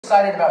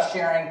excited about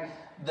sharing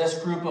this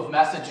group of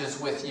messages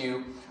with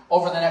you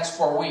over the next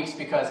 4 weeks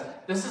because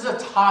this is a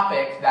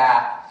topic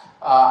that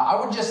I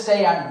would just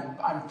say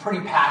I'm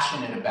pretty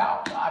passionate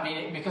about. I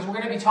mean, because we're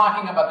going to be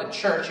talking about the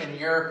church and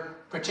your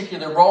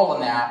particular role in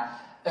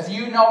that. If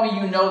you know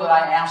me, you know that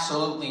I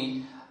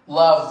absolutely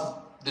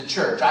love the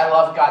church. I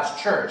love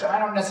God's church. I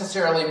don't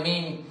necessarily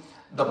mean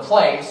the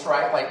place,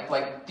 right?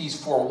 Like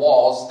these four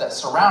walls that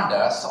surround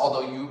us.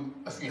 Although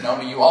if you know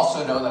me, you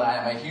also know that I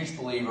am a huge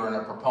believer and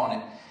a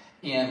proponent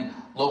in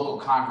local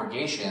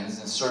congregations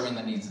and serving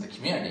the needs of the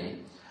community.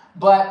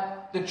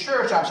 But the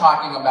church I'm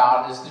talking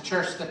about is the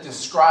church that's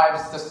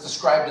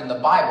described in the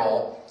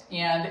Bible.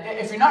 And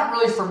if you're not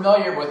really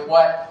familiar with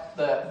what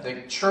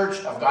the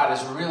church of God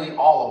is really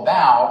all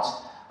about,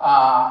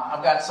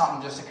 I've got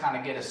something just to kind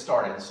of get us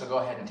started. So go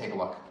ahead and take a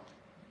look.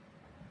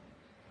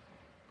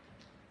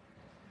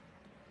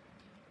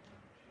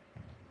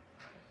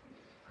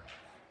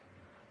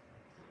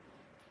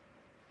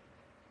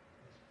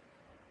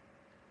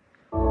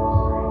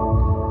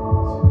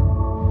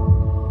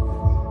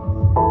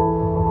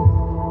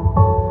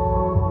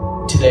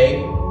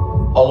 Today,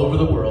 all over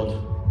the world,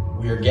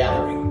 we are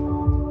gathering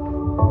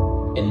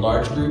in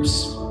large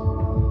groups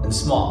and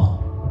small,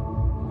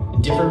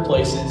 in different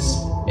places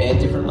and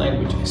different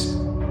languages,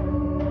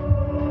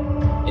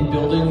 in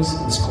buildings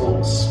and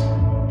schools,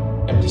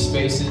 empty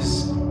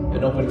spaces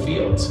and open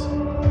fields,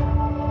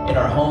 in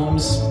our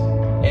homes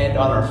and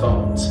on our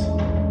phones.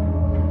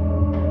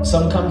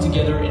 Some come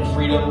together in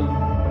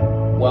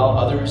freedom, while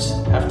others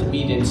have to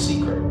meet in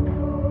secret.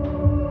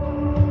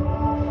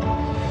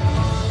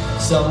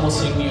 Some will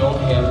sing the old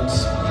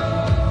hymns,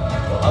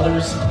 while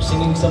others are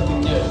singing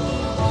something new.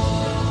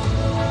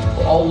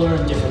 We'll all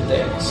learn different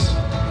things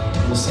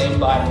from the same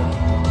Bible,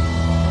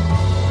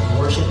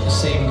 worship the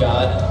same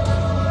God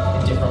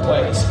in different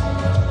ways.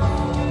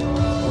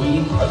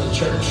 We are the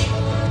church,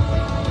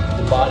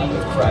 the body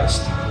of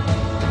Christ,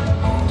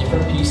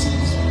 different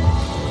pieces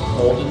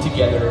molded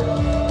together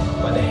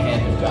by the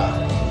hand of God.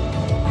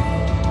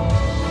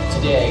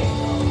 Today,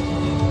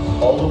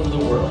 all over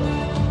the world,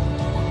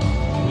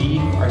 we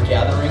are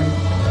gathering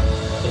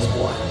as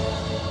one.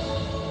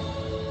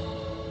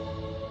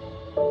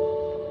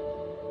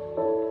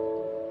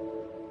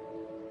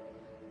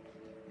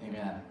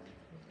 Amen.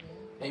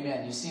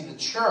 Amen. You see, the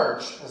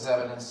church, as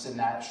evidenced in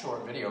that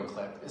short video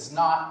clip, is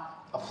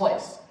not a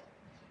place.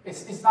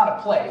 It's not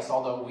a place,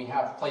 although we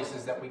have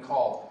places that we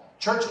call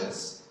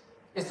churches.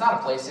 It's not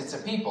a place, it's a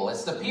people.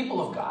 It's the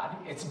people of God.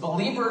 It's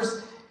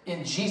believers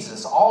in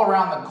Jesus all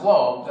around the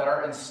globe that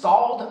are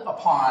installed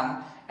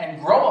upon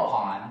and grow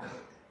upon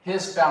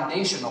his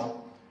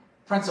foundational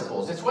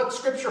principles. It's what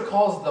Scripture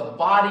calls the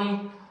body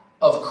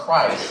of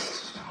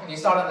Christ. And you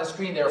saw it on the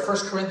screen there,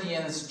 1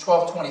 Corinthians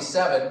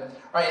 12:27.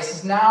 Right? It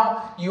says,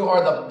 now you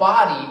are the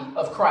body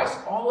of Christ.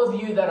 All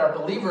of you that are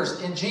believers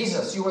in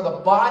Jesus, you are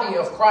the body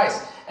of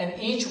Christ. And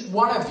each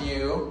one of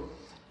you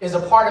is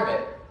a part of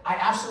it. I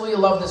absolutely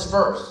love this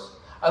verse.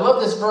 I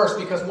love this verse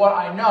because what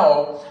I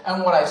know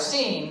and what I've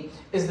seen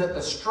is that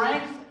the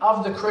strength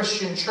of the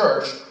Christian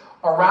church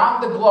around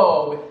the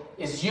globe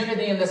is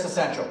unity in this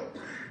essential.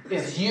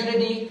 Is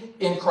unity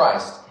in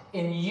Christ.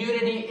 In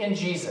unity in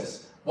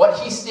Jesus. What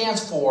he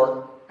stands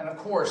for, and of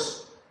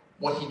course,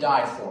 what he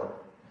died for.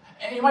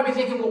 And you might be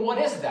thinking, well, what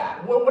is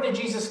that? What did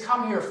Jesus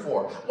come here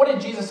for? What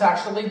did Jesus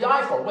actually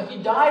die for? Well, he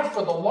died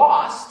for the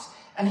lost,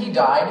 and he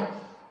died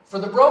for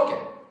the broken.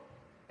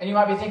 And you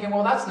might be thinking,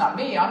 well, that's not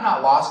me. I'm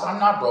not lost. I'm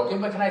not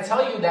broken. But can I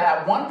tell you that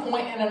at one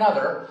point and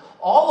another,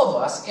 all of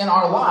us in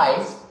our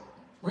life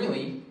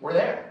really were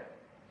there.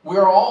 We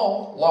are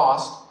all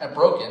lost and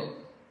broken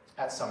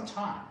at some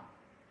time.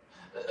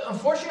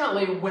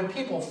 Unfortunately, when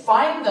people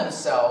find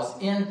themselves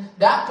in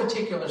that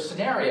particular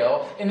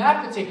scenario, in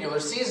that particular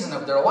season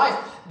of their life,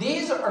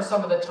 these are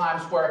some of the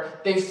times where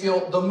they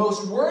feel the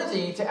most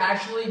worthy to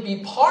actually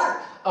be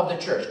part of the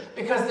church,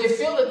 because they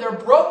feel that their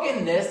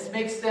brokenness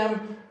makes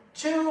them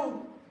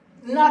too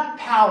not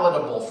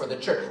palatable for the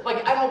church.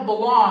 Like, I don't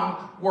belong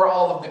where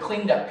all of the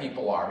cleaned up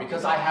people are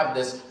because I have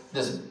this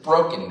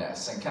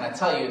brokenness. And can I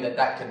tell you that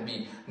that can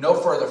be no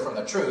further from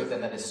the truth,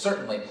 and that is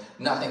certainly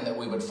nothing that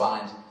we would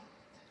find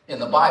in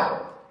the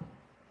Bible.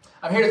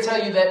 I'm here to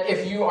tell you that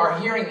if you are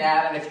hearing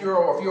that, and if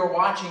you're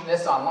watching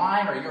this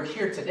online, or you're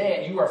here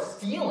today and you are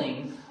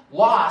feeling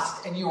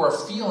lost and you are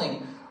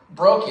feeling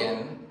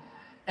broken,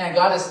 and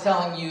God is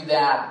telling you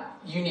that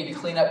you need to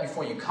clean up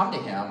before you come to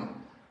him,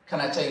 can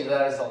I tell you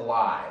that is a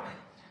lie?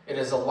 It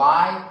is a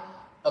lie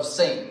of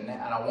Satan,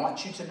 and I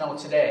want you to know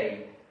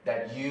today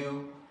that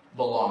you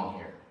belong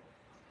here.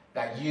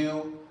 That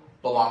you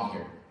belong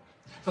here.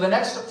 For the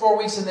next 4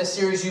 weeks in this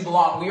series, You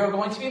Belong, we are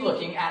going to be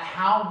looking at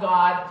how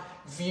God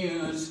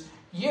views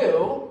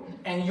you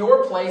and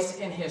your place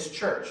in his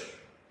church.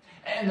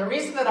 And the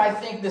reason that I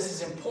think this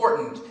is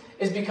important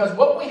is because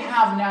what we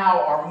have now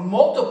are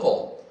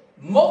multiple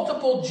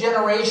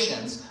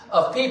generations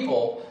of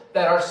people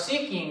that are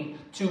seeking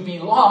to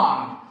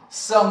belong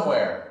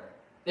somewhere.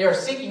 They are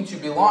seeking to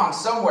belong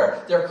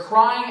somewhere. They're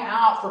crying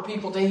out for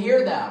people to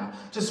hear them,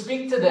 to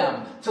speak to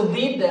them, to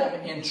lead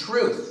them in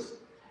truth.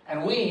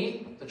 And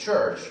we, the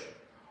church,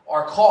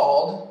 are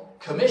called,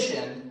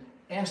 commissioned,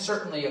 and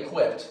certainly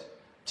equipped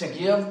to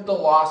give the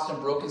lost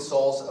and broken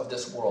souls of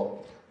this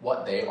world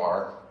what they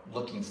are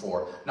looking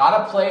for.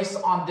 Not a place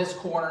on this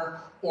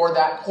corner or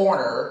that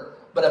corner,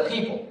 but a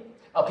people.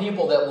 A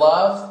people that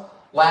love,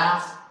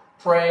 laugh,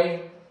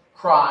 pray,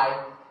 cry,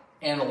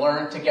 and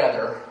learn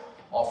together,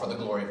 all for the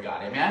glory of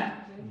God. Amen?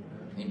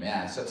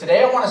 Amen. So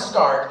today I want to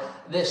start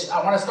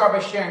by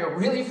sharing a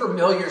really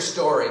familiar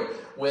story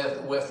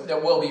with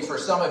that will be for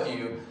some of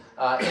you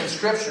in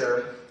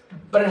Scripture,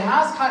 but it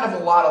has kind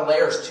of a lot of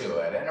layers to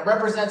it, and it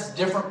represents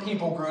different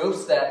people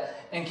groups that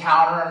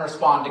encounter and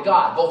respond to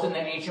God, both in the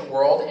ancient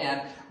world,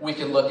 and we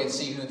can look and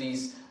see who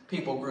these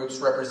people groups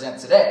represent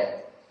today.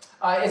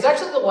 It's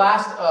actually the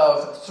last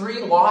of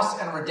 3 loss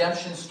and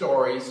redemption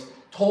stories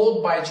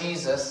told by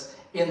Jesus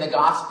in the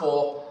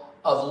Gospel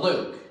of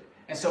Luke.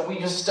 And so we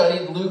just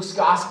studied Luke's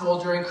Gospel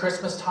during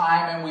Christmas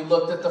time, and we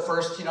looked at the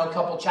first,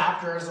 couple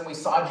chapters, and we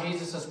saw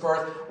Jesus'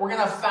 birth. We're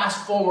going to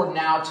fast forward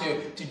now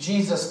to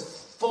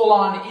Jesus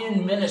full-on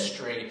in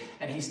ministry,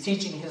 and he's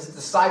teaching his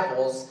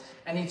disciples,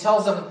 and he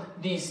tells them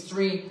these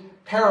 3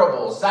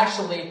 parables. It's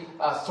actually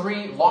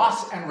 3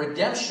 loss and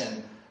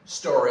redemption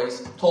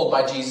stories told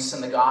by Jesus in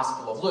the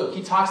Gospel of Luke.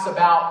 He talks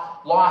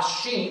about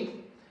lost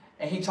sheep,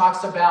 and he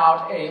talks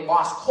about a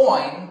lost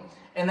coin,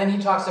 and then he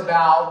talks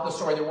about the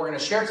story that we're going to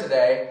share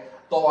today,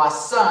 the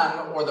lost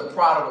son or the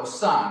prodigal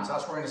son. So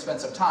that's where we're going to spend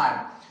some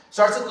time.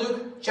 Starts at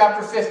Luke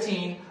chapter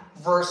 15,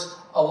 verse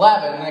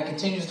 11, and it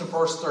continues to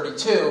verse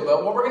 32.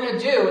 But what we're going to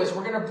do is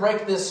we're going to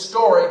break this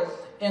story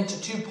into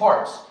 2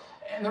 parts.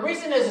 And the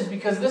reason is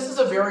because this is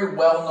a very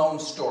well-known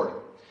story.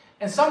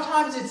 And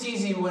sometimes it's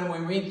easy when we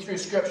read through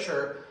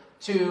Scripture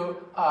to,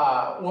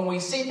 when we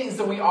see things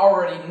that we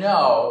already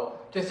know,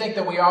 to think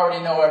that we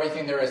already know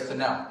everything there is to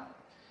know.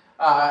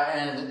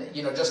 And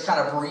just kind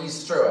of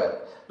breeze through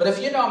it. But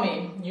if you know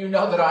me, you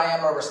know that I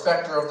am a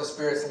respecter of the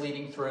Spirit's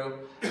leading through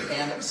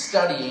and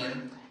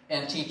studying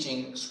and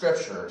teaching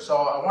Scripture. So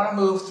I want to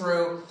move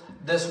through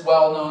this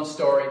well-known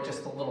story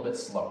just a little bit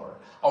slower.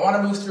 I want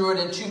to move through it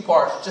in 2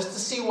 parts just to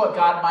see what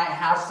God might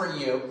have for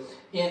you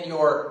in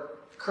your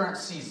current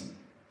season.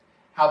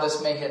 How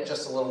this may hit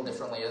just a little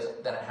differently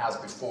than it has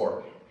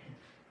before.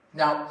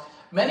 Now,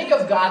 many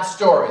of God's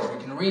stories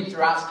we can read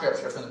throughout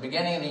Scripture from the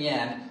beginning and the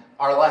end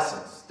are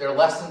lessons. They're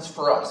lessons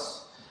for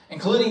us,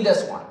 including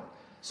this one.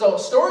 So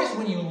stories,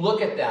 when you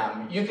look at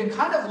them, you can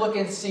kind of look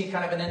and see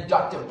kind of an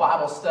inductive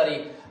Bible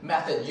study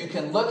method. You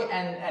can look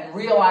and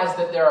realize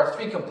that there are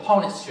 3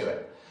 components to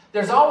it.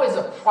 There's always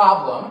a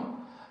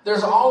problem,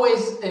 there's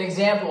always an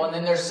example, and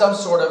then there's some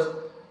sort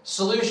of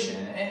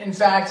solution. In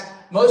fact,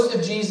 most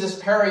of Jesus'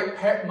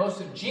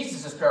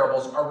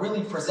 parables are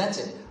really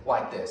presented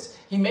like this.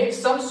 He makes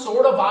some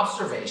sort of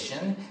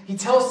observation. He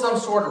tells some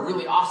sort of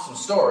really awesome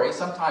story,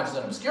 sometimes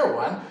an obscure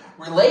one,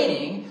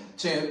 relating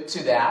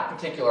to that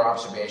particular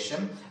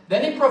observation.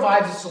 Then he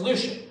provides a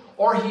solution,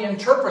 or he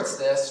interprets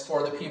this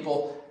for the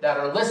people that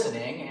are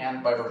listening,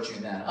 and by virtue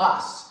then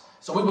us.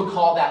 So we would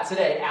call that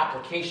today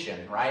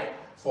application, right,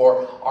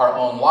 for our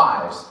own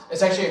lives.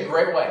 It's actually a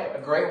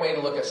great way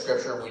to look at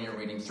Scripture when you're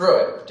reading through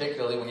it,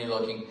 particularly when you're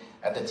looking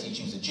at the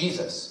teachings of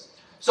Jesus.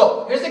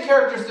 So here's the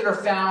characters that are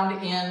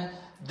found in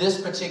this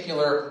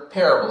particular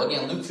parable.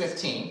 Again, Luke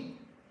 15.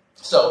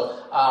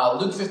 So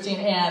Luke 15,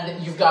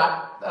 and you've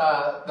got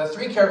the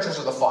 3 characters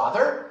are the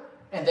father,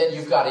 and then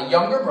you've got a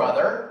younger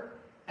brother,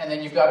 and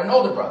then you've got an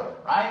older brother,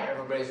 right?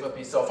 Everybody's with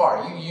me so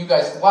far. You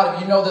guys, a lot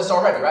of you know this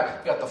already, right?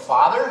 You've got the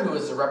father, who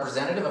is a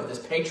representative of this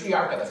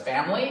patriarch of the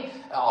family,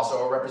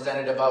 also a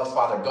representative of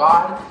Father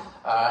God.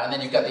 And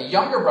then you've got the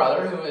younger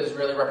brother, who is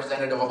really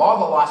representative of all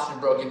the lost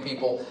and broken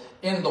people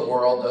in the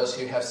world, those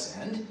who have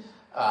sinned,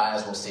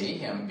 as we'll see,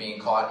 him being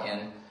caught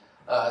in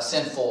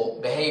sinful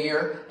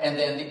behavior. And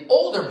then the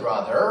older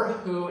brother,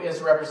 who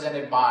is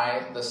represented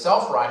by the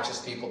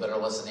self-righteous people that are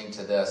listening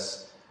to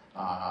this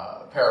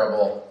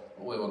parable.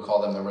 We would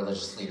call them the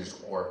religious leaders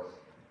or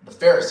the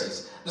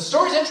Pharisees. The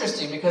story's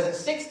interesting because it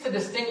seeks to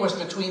distinguish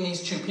between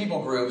these 2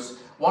 people groups,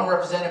 one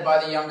represented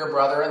by the younger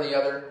brother and the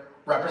other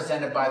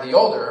represented by the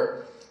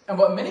older. And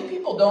what many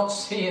people don't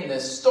see in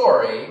this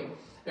story,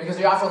 because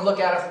we often look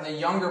at it from the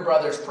younger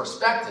brother's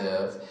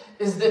perspective,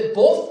 is that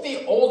both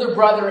the older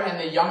brother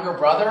and the younger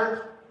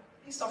brother,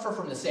 they suffer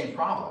from the same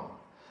problem.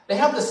 They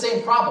have the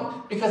same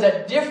problem because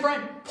at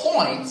different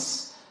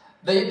points,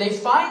 they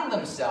find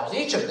themselves,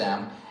 each of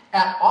them,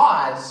 at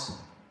odds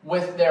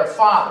with their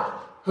father,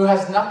 who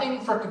has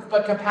nothing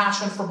but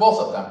compassion for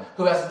both of them,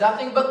 who has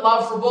nothing but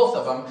love for both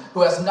of them,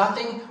 who has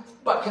nothing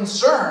but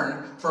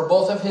concern for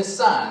both of his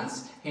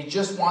sons. He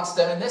just wants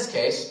them, in this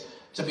case,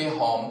 to be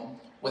home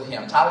with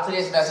him. Title of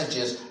today's message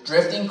is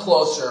Drifting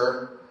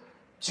Closer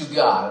to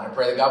God. And I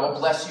pray that God will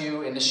bless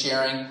you in the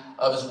sharing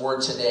of his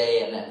word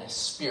today, and that his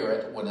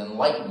Spirit would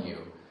enlighten you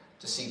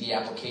to see the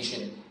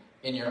application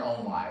in your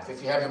own life.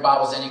 If you have your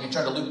Bibles in, you can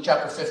turn to Luke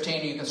chapter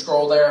 15. You can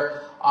scroll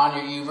there on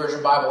your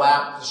YouVersion Bible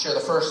app to share the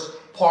first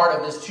part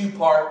of this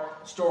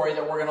 2-part story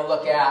that we're going to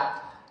look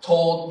at,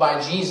 told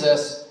by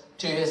Jesus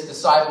to his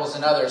disciples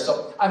and others.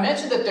 So I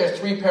mentioned that there are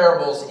 3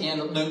 parables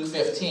in Luke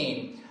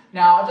 15.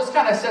 Now, I'll just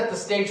kind of set the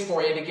stage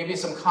for you to give you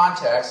some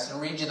context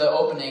and read you the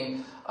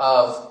opening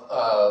of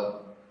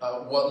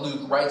what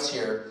Luke writes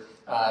here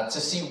to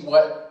see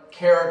what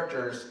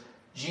characters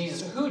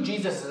who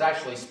Jesus is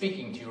actually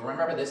speaking to.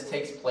 Remember, this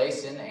takes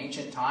place in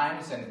ancient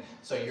times, and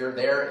so you're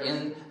there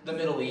in the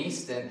Middle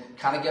East and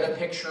kind of get a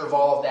picture of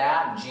all of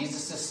that. And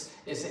Jesus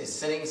is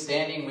sitting,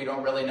 standing, we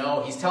don't really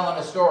know. He's telling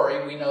a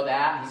story, we know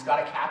that. He's got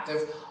a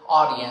captive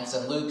audience,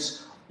 and Luke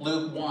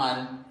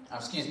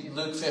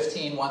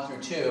 15, 1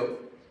 through 2,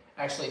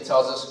 actually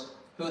tells us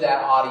who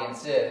that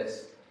audience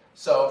is.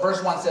 So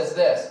verse 1 says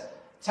this: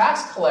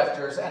 tax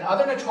collectors and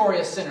other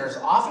notorious sinners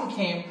often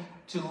came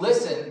to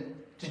listen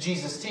to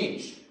Jesus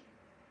teach.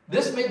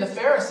 This made the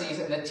Pharisees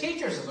and the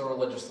teachers of the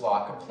religious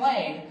law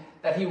complain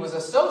that he was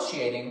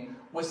associating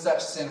with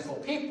such sinful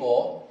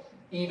people,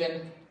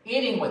 even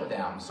eating with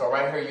them. So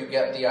right here you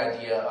get the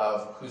idea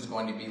of who's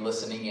going to be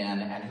listening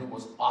in and who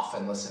was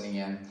often listening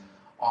in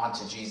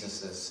onto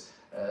Jesus'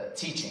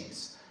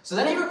 teachings. So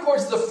then he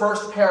records the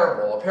first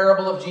parable, a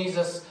parable of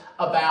Jesus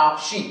about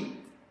sheep.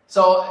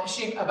 So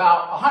sheep,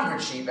 about 100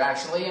 sheep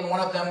actually, and one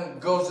of them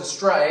goes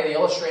astray. The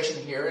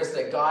illustration here is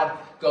that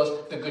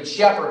the good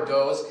shepherd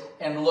goes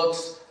and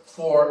looks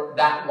for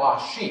that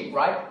lost sheep,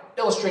 right?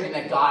 Illustrating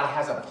that God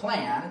has a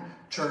plan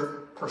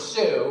to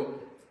pursue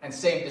and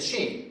save the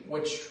sheep,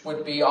 which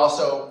would be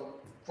also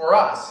for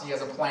us. He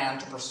has a plan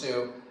to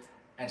pursue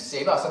and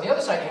save us. On the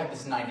other side, you have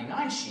these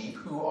 99 sheep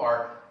who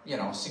are,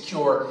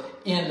 secure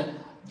in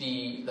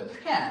the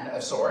pen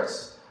of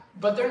sorts,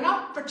 but they're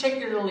not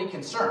particularly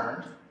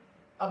concerned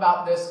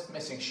about this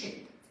missing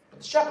sheep. But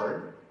the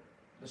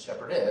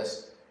shepherd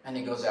is, and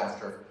he goes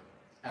after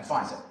and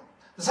finds it.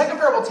 The second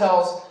parable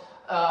tells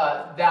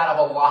that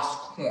of a lost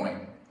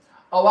coin.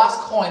 A lost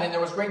coin, and there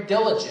was great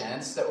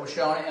diligence that was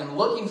shown in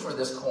looking for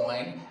this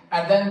coin,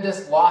 and then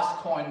this lost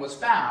coin was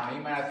found.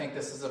 You might not think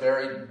this is a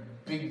very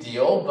big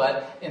deal,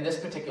 but in this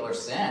particular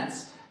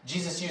sense,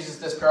 Jesus uses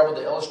this parable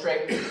to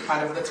illustrate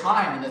kind of the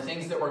time and the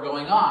things that were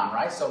going on,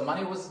 right? So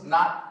money was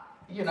not,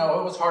 it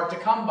was hard to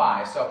come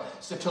by. So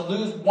to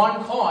lose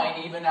one coin,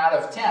 even out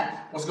of 10,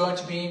 was going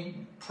to be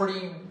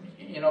pretty,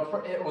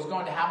 it was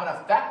going to have an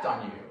effect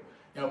on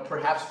you.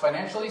 Perhaps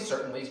financially,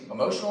 certainly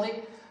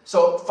emotionally.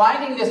 So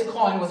finding this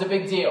coin was a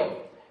big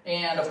deal.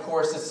 And of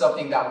course, it's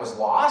something that was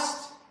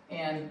lost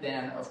and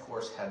then, of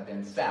course, had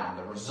been found.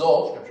 The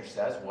result, Scripture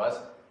says, was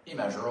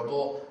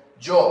immeasurable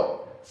joy.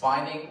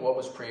 Finding what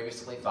was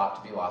previously thought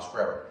to be lost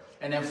forever.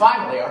 And then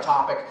finally, our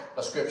topic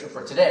of Scripture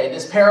for today,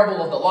 this parable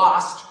of the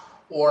lost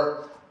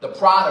or the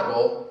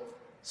prodigal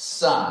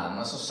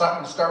son. So I'm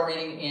going to start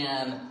reading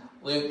in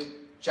Luke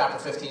chapter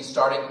 15,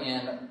 starting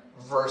in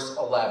verse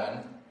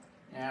 11,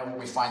 where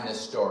we find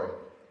this story.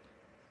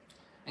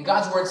 And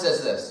God's word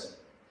says this: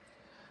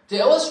 to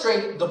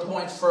illustrate the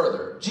point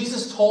further,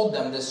 Jesus told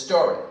them this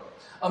story.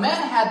 A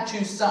man had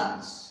 2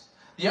 sons.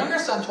 The younger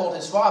son told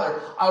his father,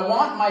 "I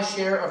want my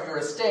share of your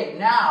estate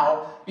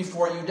now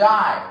before you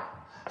die."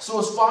 So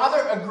his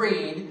father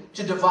agreed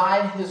to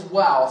divide his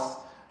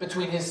wealth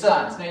between his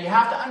sons. Now you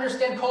have to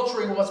understand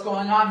culturally what's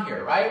going on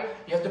here, right?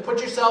 You have to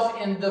put yourself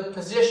in the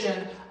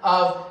position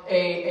of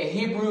a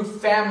Hebrew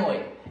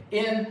family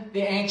in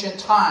the ancient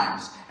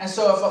times. And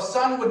so if a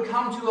son would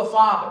come to a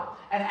father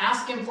and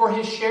ask him for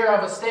his share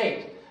of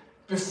estate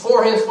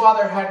before his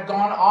father had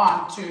gone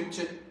on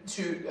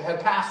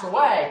had passed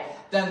away,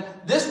 then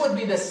this would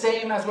be the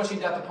same as wishing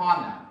death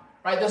upon them.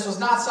 Right? This was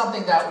not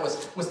something that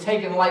was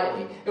taken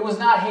lightly. It was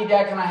not, "Hey,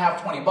 Dad, can I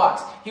have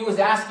 $20? He was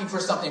asking for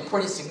something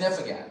pretty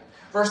significant.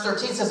 Verse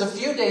 13 says, a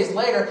few days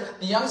later,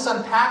 the young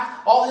son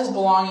packed all his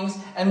belongings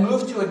and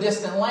moved to a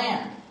distant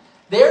land.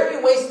 There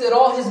he wasted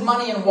all his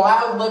money in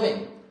wild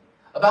living.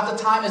 About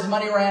the time his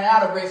money ran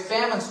out, a great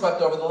famine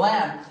swept over the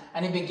land,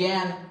 and he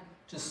began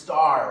to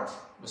starve.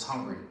 He was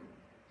hungry.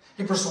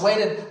 He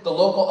persuaded a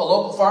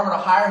local farmer to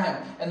hire him,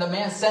 and the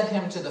man sent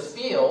him to the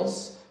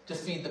fields to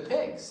feed the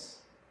pigs.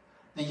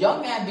 The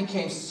young man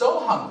became so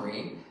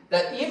hungry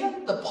that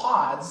even the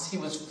pods he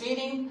was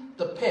feeding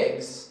the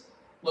pigs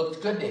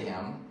looked good to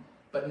him,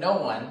 but no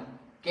one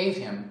gave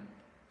him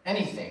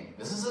anything.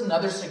 This is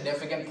another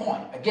significant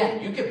point.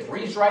 Again, you could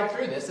breeze right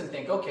through this and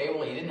think, okay,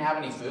 well, he didn't have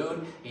any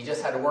food. He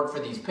just had to work for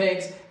these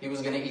pigs. He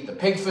was going to eat the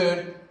pig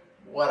food,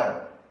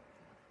 whatever.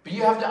 But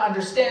you have to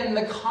understand in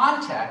the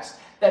context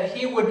that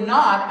he would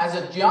not, as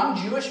a young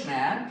Jewish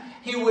man,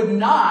 he would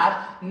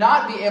not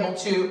be able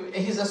to,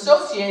 he's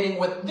associating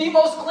with the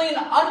most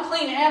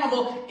unclean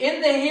animal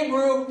in the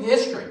Hebrew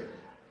history.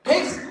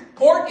 Pigs,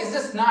 pork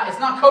it's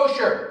not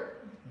kosher.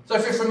 So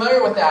if you're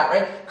familiar with that,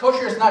 right?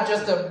 Kosher is not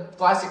just a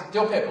classic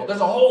dill pickle. There's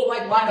a whole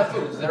line of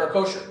foods that are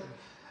kosher.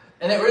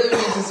 And it really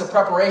means it's a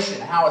preparation,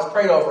 how it's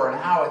prayed over and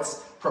how it's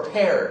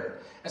prepared.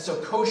 And so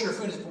kosher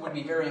food would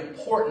be very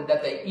important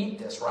that they eat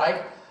this,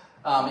 right?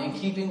 In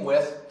keeping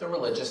with the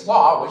religious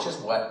law, which is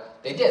what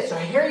they did. So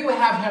here you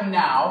have him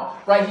now,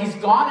 right? He's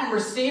gone and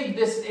received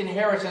this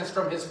inheritance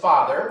from his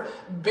father,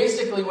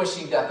 basically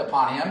wishing death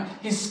upon him.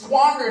 He's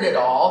squandered it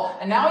all,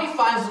 and now he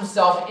finds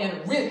himself in,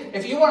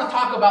 if you want to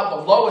talk about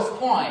the lowest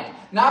point,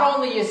 not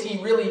only is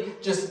he really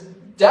just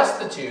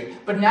destitute,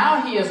 but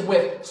now he is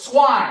with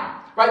swine,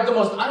 right? The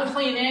most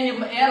unclean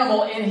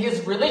animal in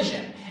his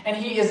religion. And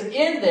he is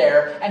in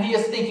there, and he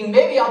is thinking,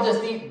 maybe I'll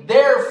just eat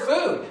their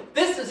food.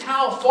 This is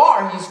how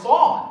far he's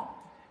fallen.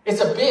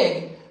 It's a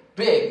big,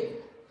 big,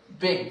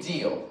 big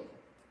deal.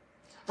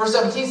 Verse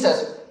 17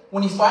 says,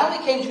 when he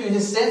finally came to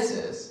his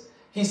senses,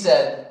 he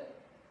said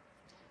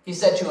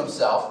to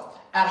himself,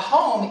 at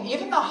home,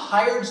 even the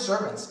hired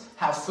servants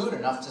have food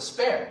enough to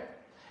spare.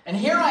 And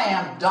here I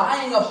am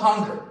dying of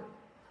hunger.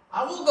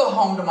 I will go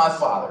home to my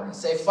father and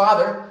say,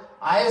 Father,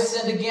 I have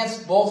sinned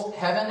against both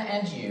heaven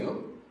and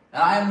you,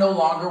 and I am no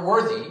longer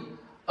worthy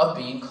of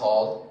being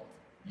called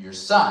your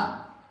son.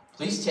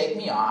 Please take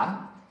me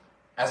on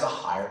as a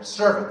hired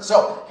servant.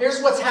 So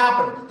here's what's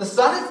happened. The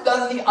son has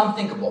done the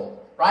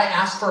unthinkable, right?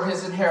 Asked for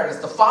his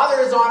inheritance. The father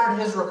has honored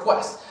his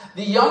request.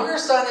 The younger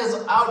son is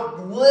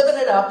out living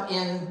it up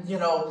in,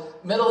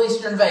 Middle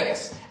Eastern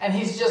Vegas. And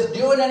he's just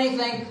doing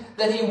anything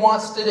that he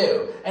wants to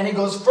do. And he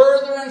goes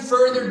further and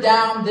further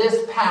down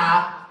this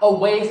path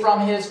away from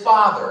his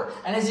father.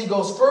 And as he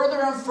goes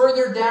further and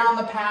further down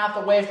the path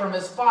away from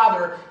his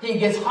father, he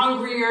gets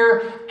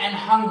hungrier and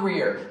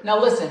hungrier. Now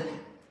listen,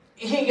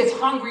 he gets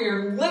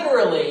hungrier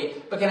literally,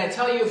 but can I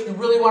tell you, if you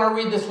really want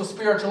to read this with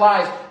spiritual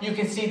eyes, you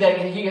can see that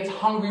he gets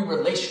hungry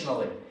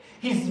relationally.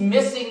 He's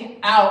missing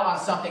out on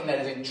something that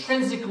is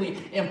intrinsically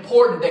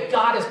important that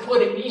God has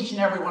put in each and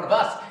every one of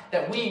us,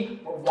 that we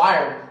were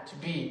wired to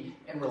be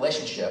in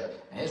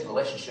relationship. And his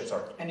relationships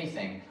are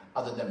anything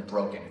other than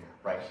broken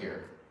right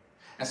here.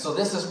 And so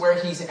this is where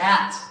he's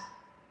at,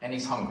 and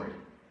he's hungry.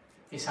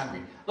 He's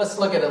hungry. Let's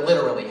look at it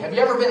literally. Have you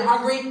ever been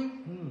hungry?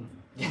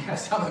 Yeah,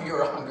 some of you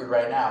are hungry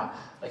right now.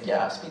 Like,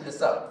 yeah, speed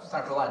this up. It's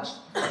time for lunch.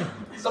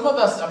 Some of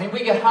us,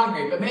 we get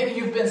hungry, but maybe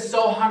you've been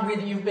so hungry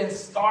that you've been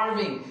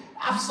starving.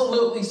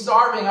 Absolutely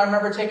starving. I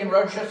remember taking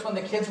road trips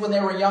when they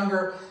were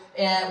younger,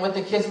 and with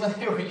the kids when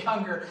they were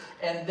younger,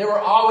 and they were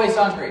always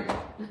hungry.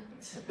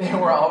 They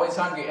were always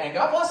hungry, and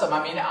God bless them.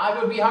 I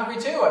would be hungry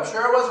too. I'm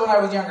sure I was when I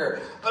was younger.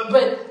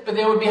 But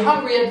they would be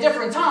hungry at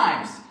different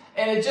times,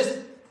 and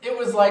it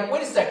was like,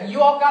 wait a second,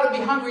 you all got to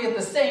be hungry at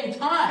the same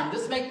time.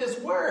 Let's make this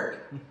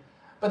work.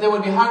 But they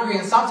would be hungry,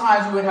 and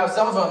sometimes we would have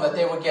some of them that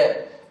they would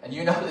get, and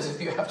you know this if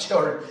you have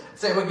children,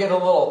 so they would get a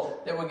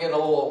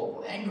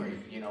little angry,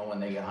 when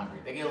they get hungry.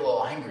 They get a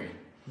little angry.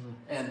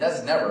 And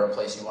that's never a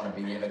place you want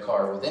to be in a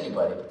car with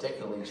anybody,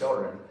 particularly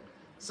children.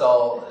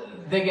 So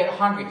they get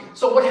hungry.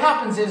 So what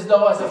happens is,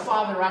 though, as a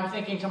father, I'm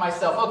thinking to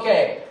myself,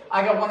 okay,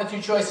 I got one of two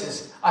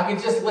choices. I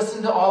could just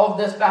listen to all of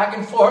this back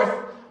and forth,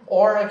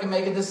 or I can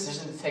make a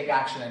decision to take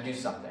action and do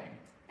something.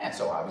 And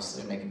so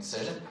obviously we make a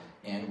decision,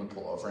 and we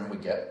pull over and we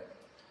get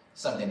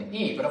something to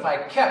eat. But if I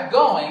kept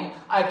going,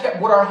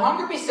 would our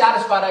hunger be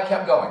satisfied? I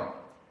kept going.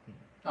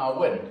 No, it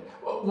wouldn't.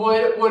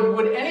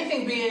 Would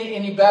anything be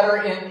any better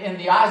in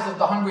the eyes of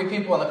the hungry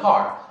people in the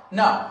car?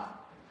 No.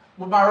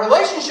 Would my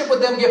relationship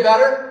with them get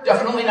better?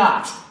 Definitely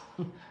not.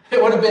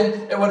 It would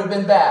have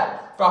been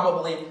bad.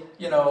 Probably,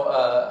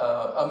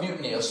 a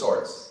mutiny of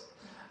sorts.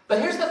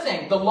 But here's the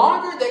thing. The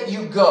longer that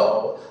you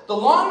go, the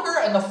longer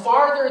and the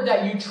farther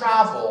that you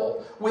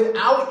travel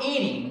without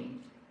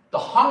eating, the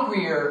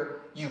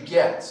hungrier you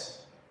get.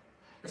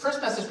 The first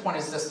message point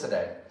is this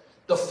today.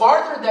 The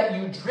farther that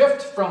you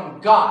drift from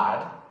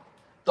God,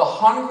 the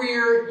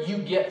hungrier you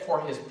get for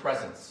his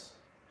presence.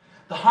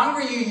 The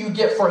hungrier you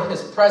get for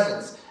his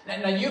presence.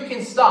 Now you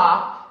can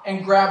stop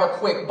and grab a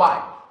quick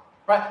bite,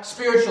 right?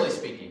 Spiritually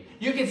speaking.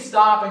 You can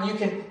stop and you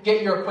can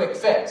get your quick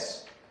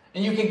fix.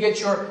 And you can get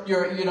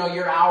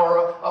your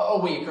hour a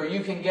week, or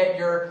you can get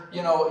your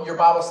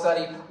Bible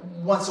study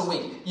once a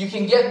week. You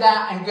can get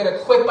that and get a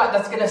quick bite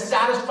that's going to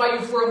satisfy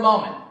you for a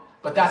moment.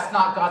 But that's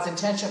not God's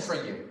intention for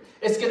you.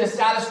 It's going to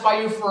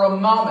satisfy you for a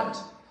moment.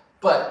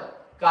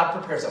 But God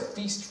prepares a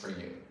feast for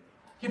you.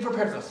 He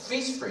prepares a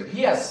feast for you.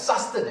 He has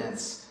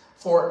sustenance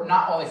for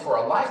not only for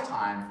a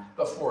lifetime,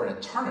 but for an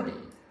eternity.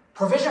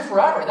 Provision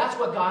forever. That's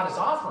what God is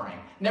offering.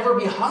 Never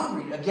be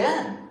hungry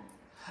again.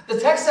 The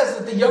text says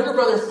that the younger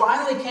brother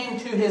finally came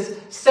to his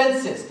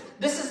senses.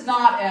 This is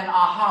not an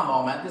aha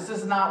moment. This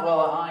is not,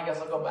 I guess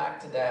I'll go back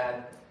to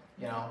dad.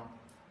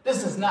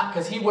 This is not,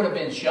 because he would have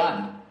been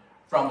shunned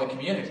from the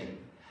community.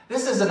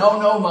 This is an oh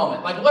no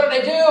moment. Like, what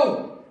did I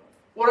do?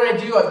 What did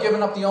I do? I've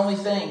given up the only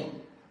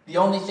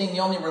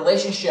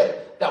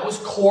relationship that was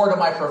core to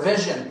my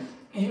provision.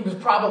 He was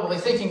probably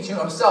thinking to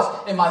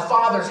himself, in my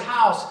father's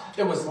house,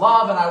 there was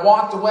love and I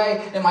walked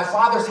away. In my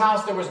father's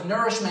house, there was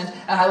nourishment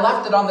and I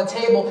left it on the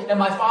table. In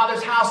my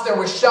father's house, there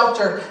was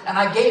shelter and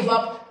I gave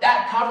up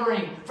that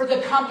covering for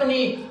the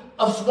company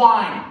of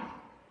swine.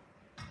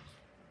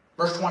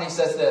 Verse 20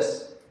 says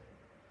this,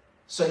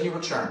 So he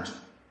returned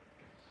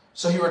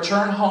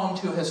home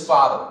to his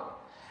father.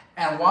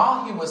 And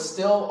while he was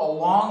still a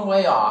long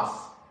way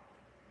off,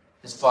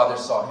 his father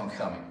saw him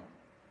coming.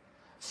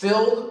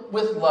 Filled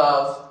with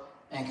love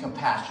and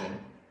compassion,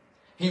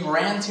 he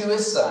ran to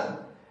his son,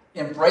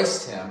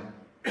 embraced him,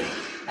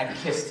 and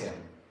kissed him.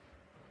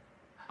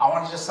 I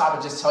want to just stop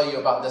and just tell you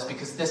about this,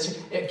 because this,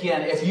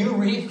 again, if you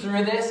read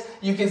through this,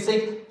 you can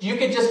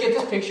just get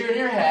this picture in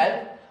your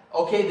head.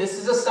 Okay, this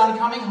is a son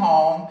coming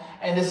home,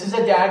 and this is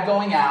a dad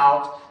going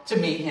out to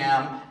meet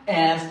him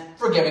and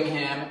forgiving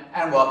him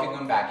and welcoming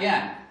him back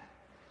in.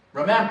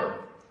 Remember,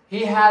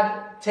 he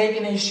had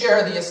taken his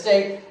share of the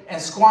estate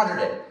and squandered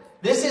it.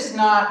 This is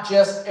not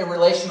just a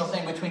relational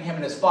thing between him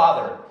and his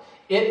father.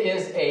 It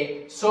is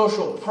a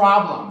social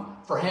problem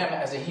for him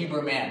as a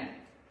Hebrew man.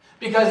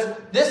 Because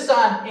this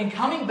son, in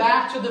coming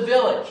back to the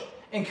village,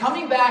 in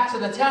coming back to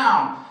the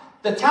town,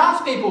 the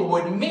townspeople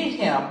would meet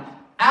him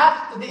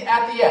at the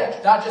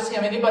edge. Not just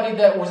him, anybody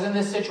that was in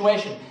this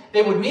situation.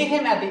 They would meet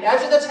him at the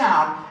edge of the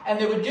town, and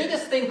they would do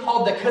this thing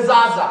called the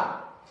kazaza.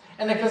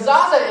 And the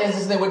kazaza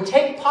is they would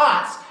take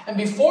pots, and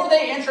before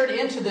they entered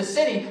into the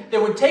city, they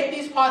would take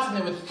these pots and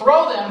they would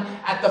throw them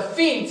at the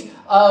feet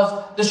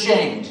of the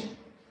shamed.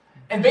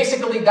 And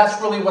basically,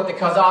 that's really what the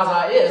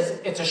kazaza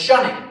is. It's a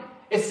shunning.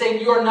 It's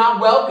saying you're not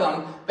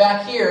welcome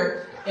back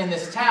here in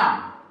this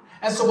town.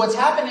 And so what's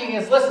happening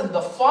is, listen,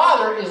 the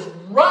father is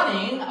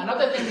running,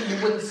 another thing that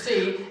you wouldn't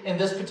see in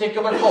this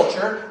particular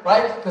culture,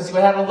 right? Because he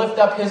would have to lift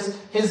up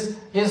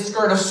his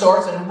skirt of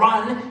sorts and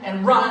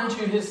run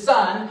to his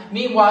son.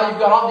 Meanwhile, you've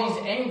got all these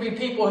angry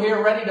people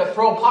here ready to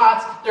throw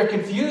pots. They're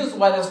confused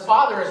why this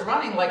father is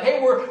running. Like,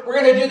 hey, we're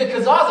going to do the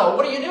kazaza.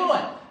 What are you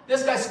doing?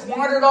 This guy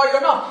squandered all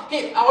your wealth.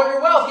 All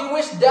your wealth. He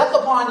wished death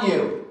upon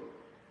you.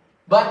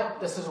 But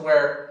this is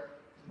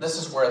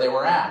where they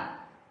were at.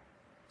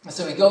 And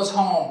so he goes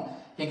home.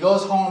 He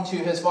goes home to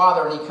his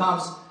father, and he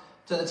comes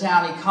to the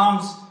town. He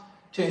comes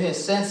to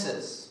his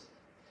senses.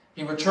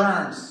 He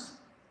returns,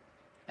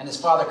 and his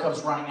father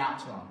comes running out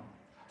to him.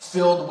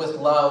 Filled with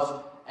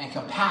love and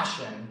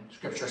compassion,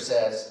 Scripture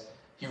says,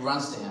 he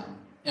runs to him,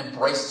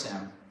 embraced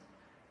him,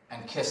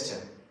 and kissed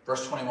him.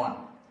 Verse 21.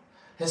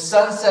 His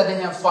son said to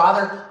him,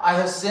 Father, I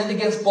have sinned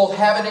against both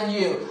heaven and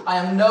you. I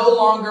am no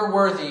longer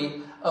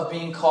worthy of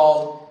being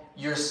called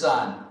your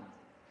son.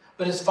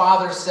 But his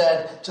father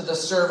said to the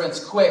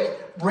servants,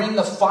 Quick, bring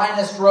the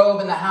finest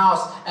robe in the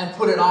house and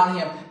put it on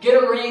him.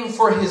 Get a ring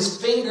for his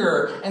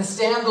finger and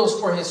sandals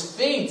for his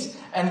feet,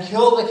 and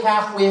kill the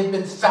calf we have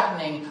been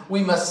fattening.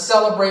 We must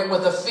celebrate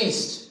with a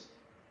feast.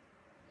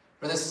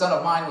 For this son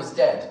of mine was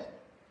dead,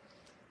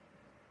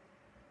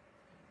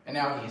 and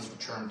now he has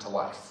returned to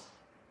life.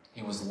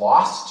 He was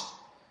lost,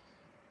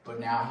 but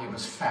now he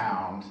was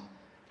found,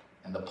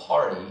 and the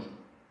party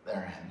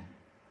therein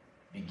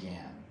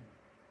began.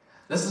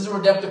 This is a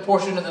redemptive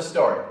portion of the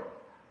story.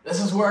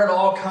 This is where it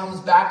all comes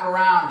back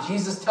around.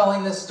 Jesus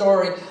telling this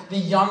story. The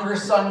younger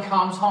son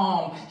comes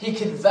home. He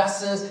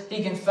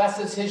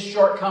confesses his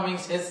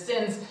shortcomings, his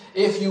sins,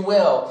 if you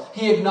will.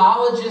 He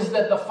acknowledges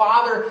that the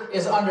father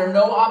is under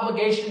no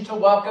obligation to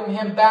welcome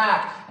him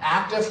back.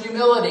 Act of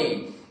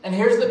humility. And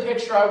here's the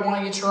picture I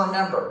want you to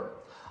remember.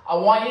 I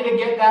want you to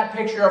get that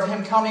picture of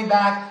him coming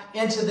back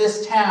into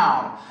this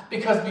town.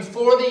 Because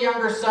before the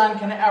younger son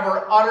can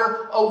ever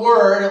utter a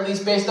word, at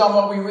least based on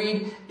what we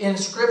read in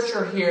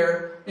Scripture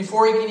here,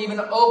 before he can even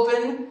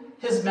open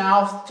his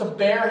mouth to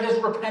bear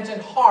his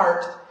repentant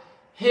heart,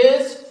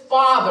 his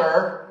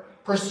father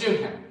pursued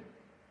him.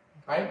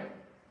 Right?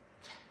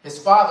 His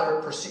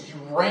father pursued. He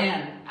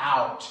ran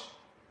out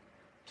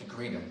to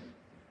greet him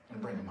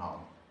and bring him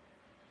home.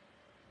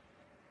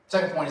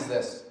 Second point is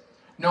this.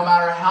 No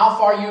matter how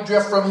far you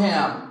drift from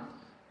him,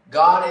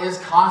 God is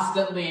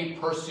constantly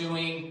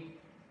pursuing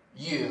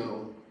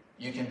you.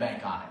 You can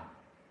bank on it.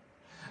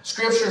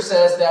 Scripture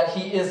says that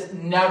he is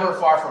never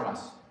far from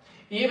us.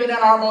 Even in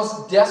our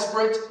most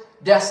desperate,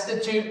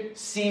 destitute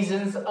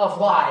seasons of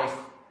life,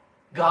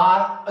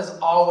 God is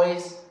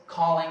always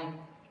calling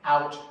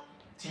out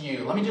to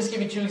you. Let me just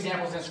give you two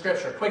examples in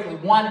Scripture quickly.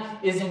 One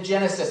is in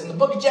Genesis. In the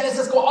book of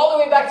Genesis, go all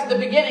the way back to the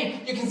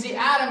beginning. You can see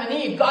Adam and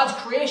Eve, God's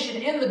creation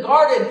in the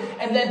garden,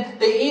 and then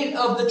they eat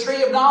of the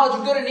tree of knowledge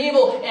of good and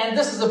evil, and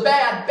this is a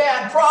bad,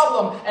 bad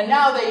problem. And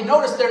now they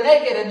notice they're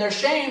naked, and they're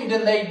shamed,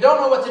 and they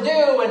don't know what to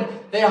do, and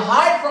they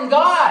hide from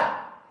God.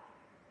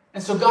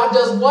 And so God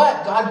does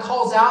what? God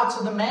calls out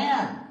to the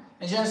man.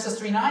 In Genesis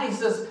 3:9, he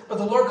says, but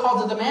the Lord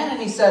called to the man,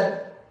 and he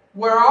said,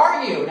 where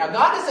are you? Now,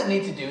 God doesn't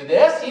need to do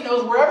this. He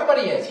knows where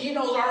everybody is. He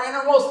knows our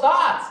innermost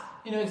thoughts.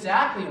 He knew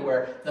exactly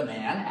where the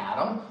man,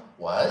 Adam,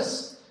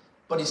 was.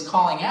 But he's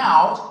calling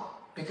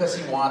out because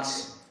he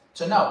wants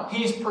to know.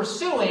 He's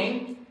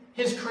pursuing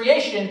his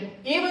creation,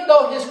 even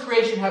though his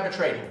creation have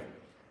betrayed him.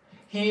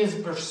 He is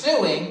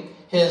pursuing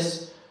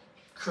his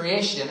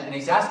creation, and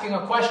he's asking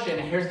a question.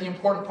 And here's the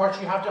important part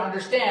you have to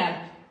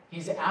understand.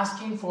 He's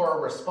asking for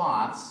a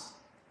response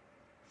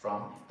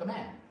from the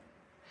man.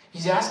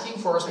 He's asking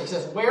for us. He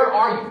says, where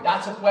are you?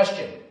 That's a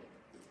question.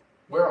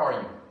 Where are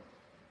you?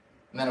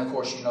 And then, of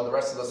course, you know the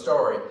rest of the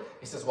story.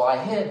 He says, well,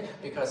 I hid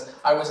because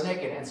I was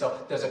naked. And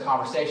so there's a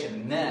conversation.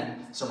 And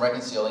then some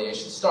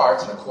reconciliation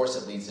starts. And, of course,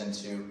 it leads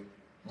into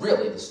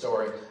really the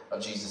story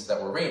of Jesus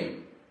that we're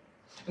reading.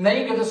 And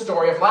then you get the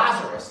story of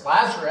Lazarus.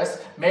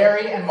 Lazarus,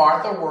 Mary and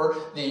Martha were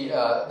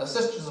the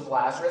sisters of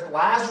Lazarus.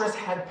 Lazarus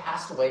had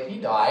passed away. He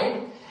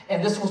died.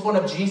 And this was one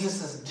of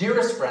Jesus'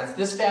 dearest friends.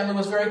 This family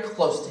was very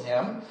close to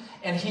him.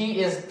 And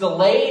he is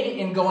delayed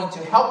in going to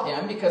help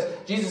him because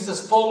Jesus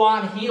is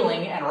full-on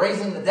healing and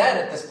raising the dead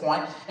at this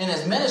point in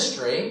his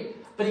ministry.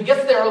 But he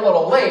gets there a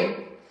little late.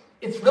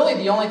 It's really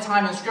the only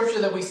time in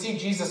Scripture that we see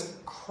Jesus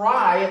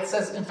cry. It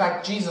says, in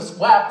fact, Jesus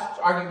wept,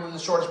 arguably the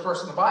shortest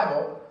verse in the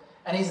Bible.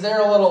 And he's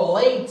there a little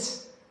late.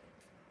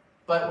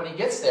 But when he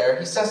gets there,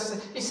 he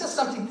says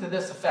something to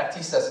this effect.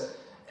 He says,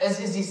 as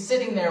he's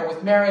sitting there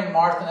with Mary and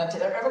Martha,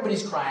 and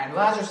everybody's crying.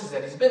 Lazarus is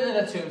dead. He's been in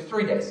a tomb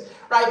 3 days,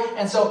 right?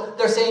 And so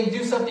they're saying,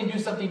 do something, do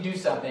something, do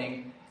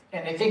something.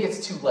 And they think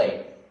it's too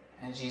late.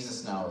 And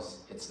Jesus knows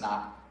it's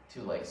not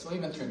too late. So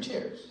even through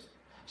tears,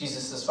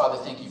 Jesus says, Father,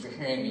 thank you for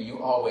hearing me.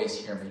 You always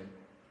hear me.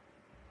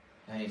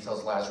 And then he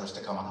tells Lazarus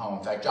to come on home.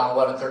 In fact, John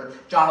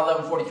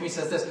 11:43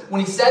 says this.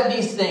 When he said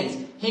these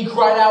things, he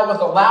cried out with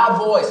a loud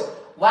voice,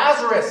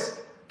 Lazarus,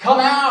 come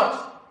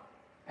out!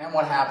 And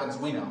what happens?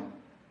 We know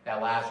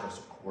that Lazarus,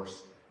 of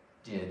course,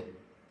 did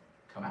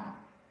come out.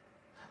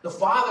 The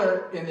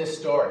father in this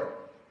story,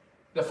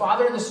 the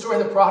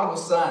prodigal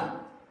son,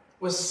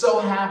 was so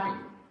happy,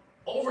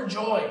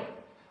 overjoyed,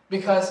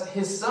 because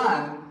his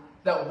son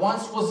that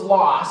once was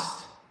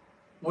lost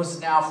was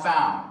now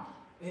found.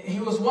 He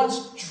was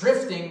once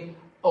drifting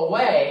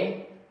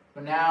away,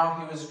 but now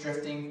he was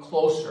drifting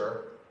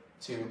closer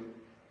to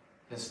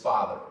his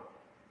father.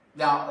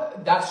 Now,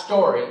 that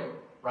story,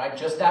 right,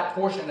 just that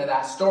portion of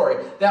that story,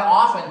 that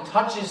often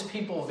touches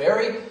people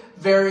very,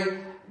 very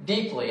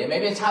deeply. And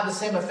maybe it's had the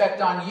same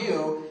effect on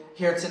you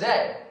here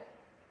today.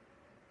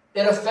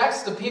 It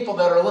affects the people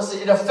that are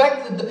listening. It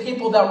affected the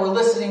people that were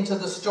listening to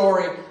the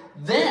story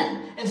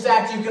then. In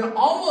fact, you can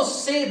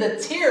almost see the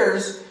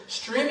tears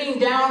streaming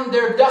down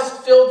their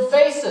dust-filled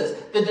faces.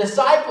 The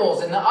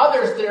disciples and the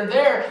others that are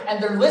there,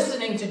 and they're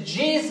listening to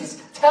Jesus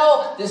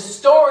tell this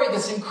story,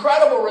 this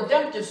incredible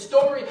redemptive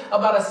story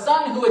about a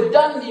son who had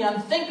done the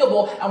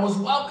unthinkable and was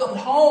welcomed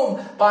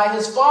home by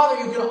his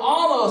father. You can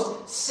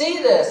almost see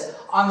this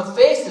on the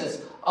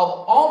faces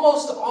of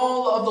almost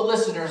all of the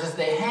listeners as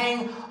they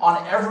hang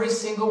on every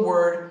single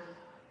word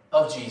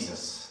of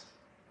Jesus.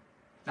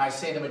 Now I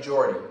say the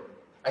majority.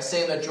 I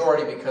say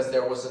majority because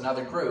there was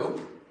another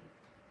group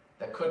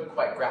that couldn't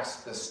quite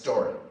grasp this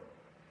story.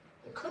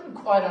 They couldn't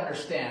quite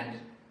understand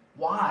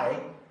why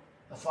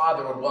the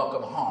father would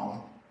welcome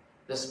home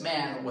this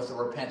man with a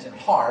repentant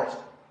heart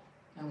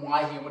and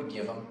why he would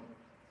give him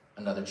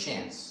another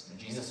chance. And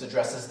Jesus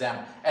addresses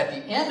them at the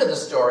end of the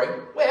story,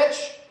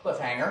 which,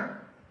 cliffhanger,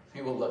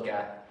 we will look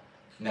at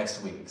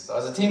next week. So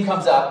as the team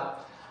comes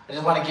up, I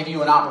just want to give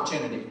you an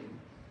opportunity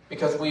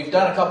because we've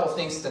done a couple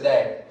things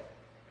today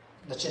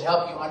that should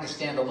help you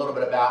understand a little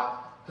bit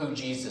about who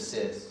Jesus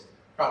is.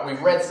 Right,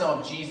 we've read some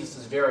of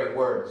Jesus' very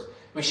words.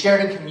 We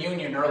shared in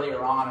communion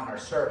earlier on in our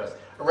service,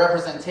 a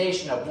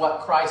representation of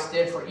what Christ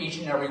did for each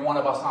and every one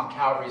of us on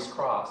Calvary's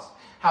cross.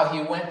 How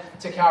he went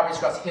to Calvary's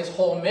cross, his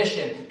whole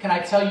mission. Can I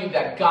tell you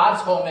that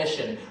God's whole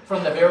mission,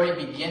 from the very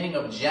beginning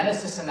of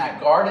Genesis in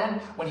that garden,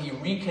 when he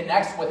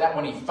reconnects with that,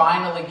 when he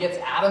finally gets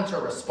Adam to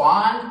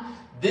respond,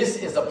 this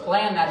is a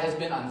plan that has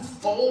been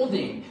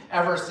unfolding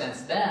ever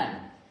since then.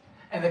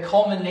 And the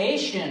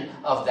culmination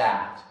of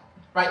that,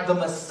 right, the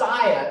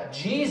Messiah,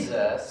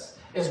 Jesus,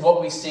 is what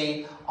we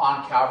see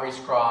on Calvary's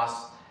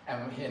cross.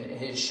 And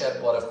his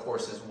shed blood, of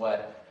course, is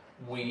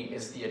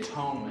the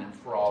atonement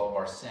for all of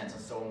our sins.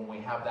 And so when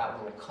we have that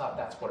little cup,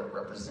 that's what it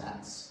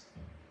represents.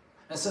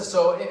 And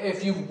so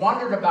if you've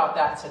wondered about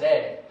that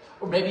today,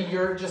 or maybe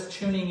you're just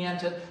tuning in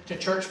to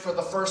church for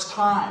the first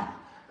time,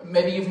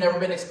 maybe you've never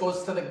been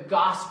exposed to the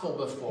gospel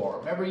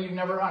before, maybe you've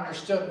never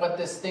understood what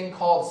this thing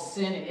called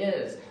sin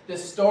is,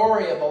 this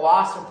story of the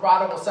lost and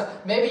prodigal son,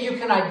 maybe you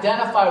can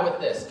identify with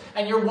this,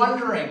 and you're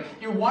wondering,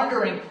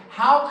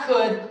 how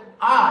could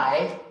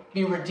I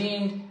be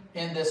redeemed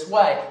in this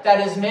way? That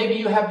is, maybe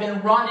you have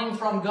been running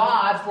from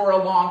God for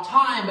a long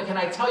time, but can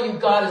I tell you,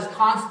 God has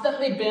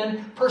constantly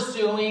been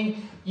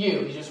pursuing you.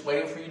 He's just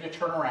waiting for you to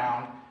turn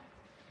around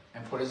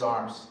and put his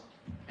arms,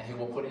 and he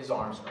will put his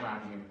arms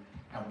around you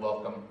and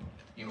welcome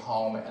you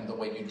home. And the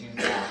way you do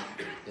that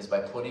is by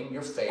putting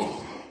your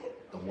faith,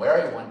 the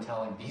wary one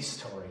telling these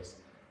stories,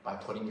 by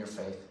putting your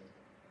faith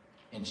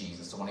in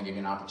Jesus. I want to give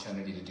you an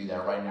opportunity to do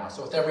that right now.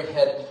 So with every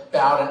head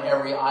bowed and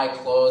every eye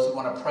closed, we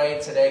want to pray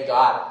today,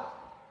 God.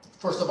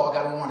 First of all,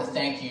 God, we want to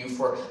thank you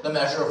for the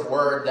measure of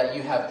word that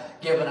you have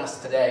given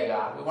us today,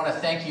 God. We want to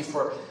thank you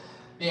for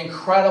the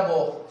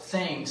incredible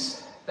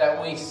things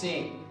that we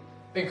see,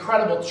 the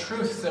incredible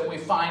truths that we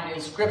find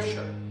in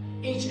Scripture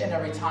each and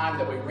every time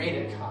that we read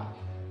it, God.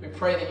 We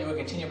pray that you would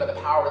continue by the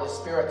power of the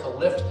Spirit to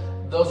lift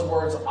those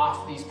words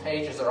off these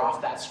pages or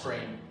off that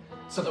screen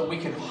so that we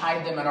can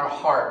hide them in our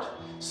heart,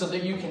 so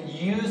that you can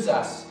use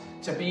us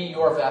to be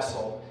your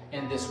vessel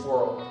in this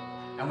world.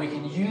 And we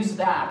can use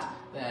that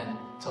then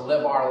to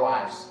live our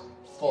lives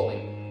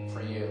fully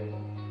for you.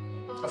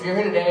 If you're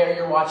here today or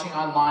you're watching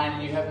online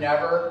and you have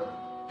never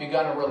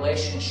begun a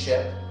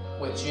relationship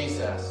with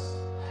Jesus,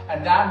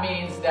 And that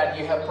means that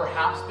you have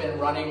perhaps been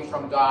running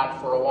from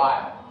God for a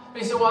while.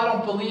 But you say, well, I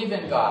don't believe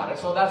in God. And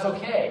so that's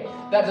okay.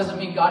 That doesn't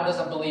mean God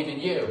doesn't believe in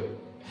you.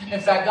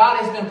 In fact, God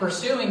has been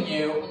pursuing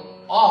you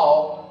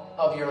all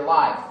of your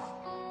life.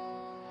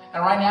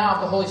 And right now,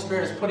 if the Holy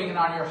Spirit is putting it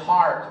on your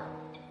heart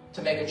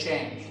to make a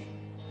change,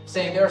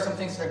 saying there are some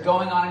things that are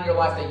going on in your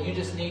life that you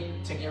just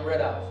need to get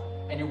rid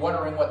of, and you're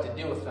wondering what to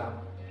do with them,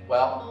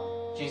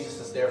 well,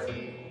 Jesus is there for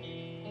you.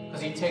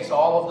 Because he takes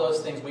all of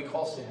those things we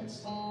call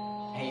sins,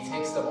 and he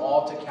takes them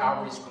all to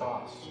Calvary's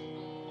cross.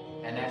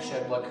 And that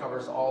shed blood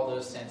covers all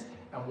those sins.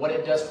 And what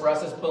it does for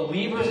us as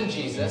believers in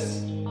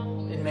Jesus,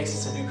 it makes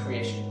us a new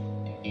creation.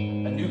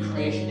 A new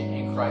creation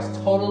in Christ,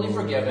 totally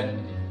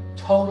forgiven,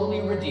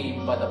 totally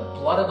redeemed by the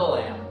blood of the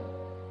Lamb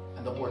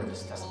and the word of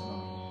his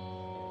testimony.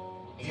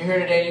 If you're here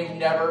today and you've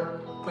never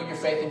put your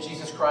faith in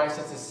Jesus Christ,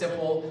 it's as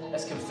simple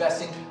as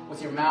confessing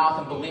with your mouth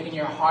and believing in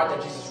your heart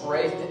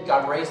that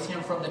God raised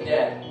him from the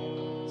dead.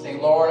 Saying,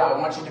 Lord,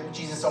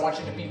 Jesus, I want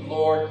you to be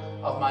Lord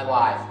of my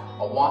life.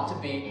 I want to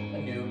be a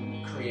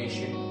new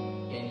creation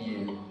in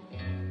you.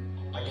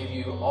 I give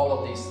you all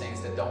of these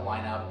things that don't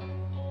line up.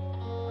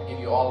 I give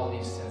you all of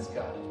these sins,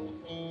 God.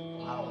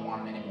 I don't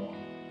want them anymore.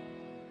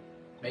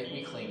 Make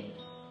me clean.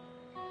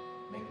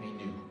 Make me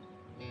new.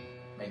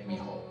 Make me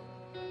whole.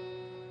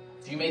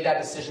 If you made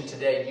that decision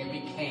today, you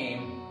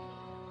became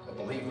a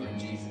believer in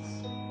Jesus.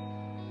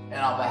 And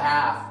on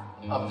behalf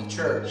of the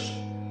church,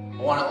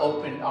 I want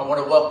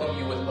to welcome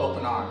you with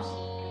open arms,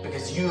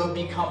 because you have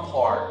become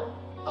part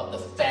of the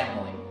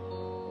family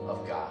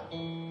of God.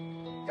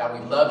 God,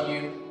 we love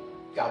you.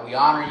 God, we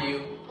honor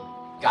you.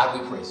 God,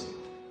 we praise you.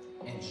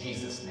 In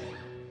Jesus' name,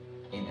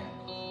 amen.